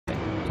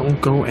Don't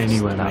go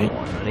anywhere, That mate.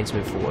 one. I need to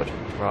move forward.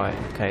 Right,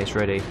 okay, it's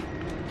ready.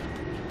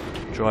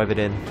 Drive it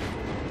in.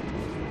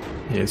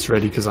 Yeah, it's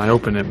ready because I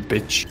open it,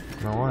 bitch.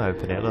 No, I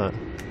open it, look.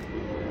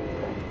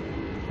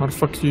 How the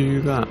fuck do you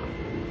do that?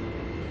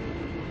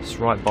 It's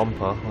right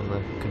bumper on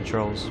the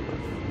controls. But,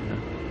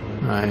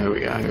 Alright, here we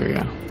go, here we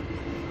go.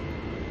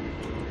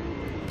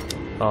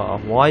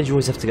 Why do you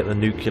always have to get the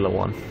nuclear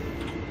one?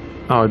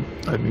 Oh,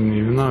 I didn't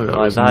even know that.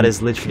 Like, that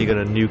is literally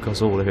going to nuke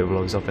us all if it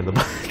blows up in the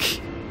back.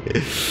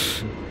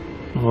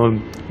 Well,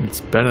 it's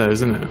better,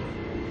 isn't it?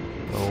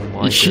 Oh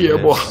my Yeah,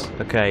 goodness.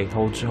 Okay,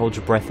 hold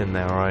your breath in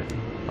there, alright?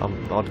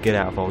 I'd get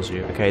out if I was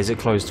you. Okay, is it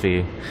closed for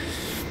you?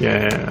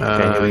 Yeah,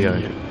 Okay, here we go.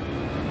 yeah.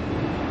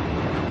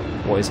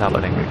 What is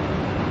happening?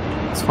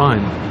 It's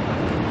fine.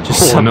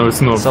 Just no,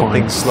 it's not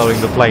something fine. slowing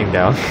the plane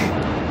down.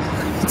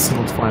 It's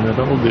not fine at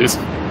all, dude. It's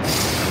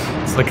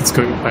like it's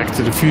going back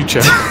to the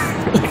future.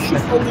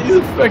 All these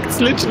effects,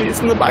 literally, it's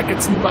in the back,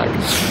 it's in the back.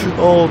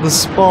 Oh, the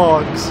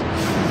sparks!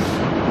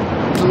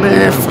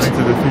 Left! Back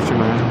to the future,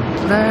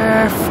 man.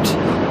 Left!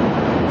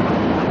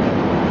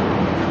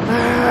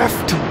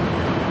 Left!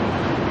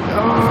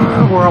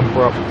 Oh, we're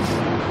up.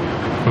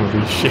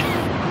 Holy shit.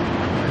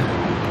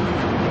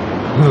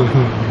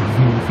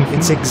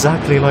 It's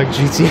exactly like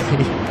GTA.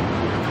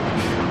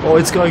 Oh,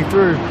 it's going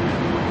through.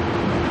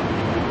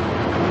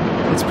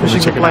 It's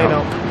pushing the plane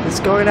up. It's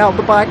going out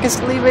the back.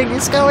 It's leaving.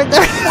 It's going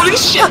there. Holy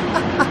shit!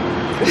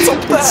 It's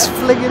up there! It's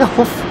flinging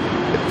off.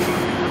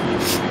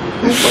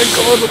 Oh my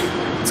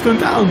god! It's going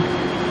down!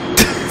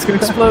 It's gonna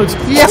explode!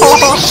 Yeah!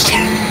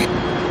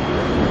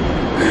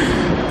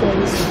 That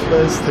was the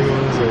best thing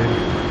I've seen.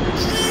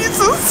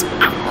 Jesus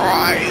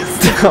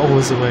Christ! That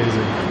was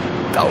amazing.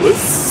 That was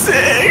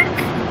sick!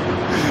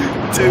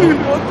 Dude,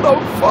 what the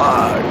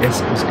fuck?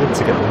 Yes, it was good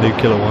to get the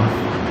nuclear one.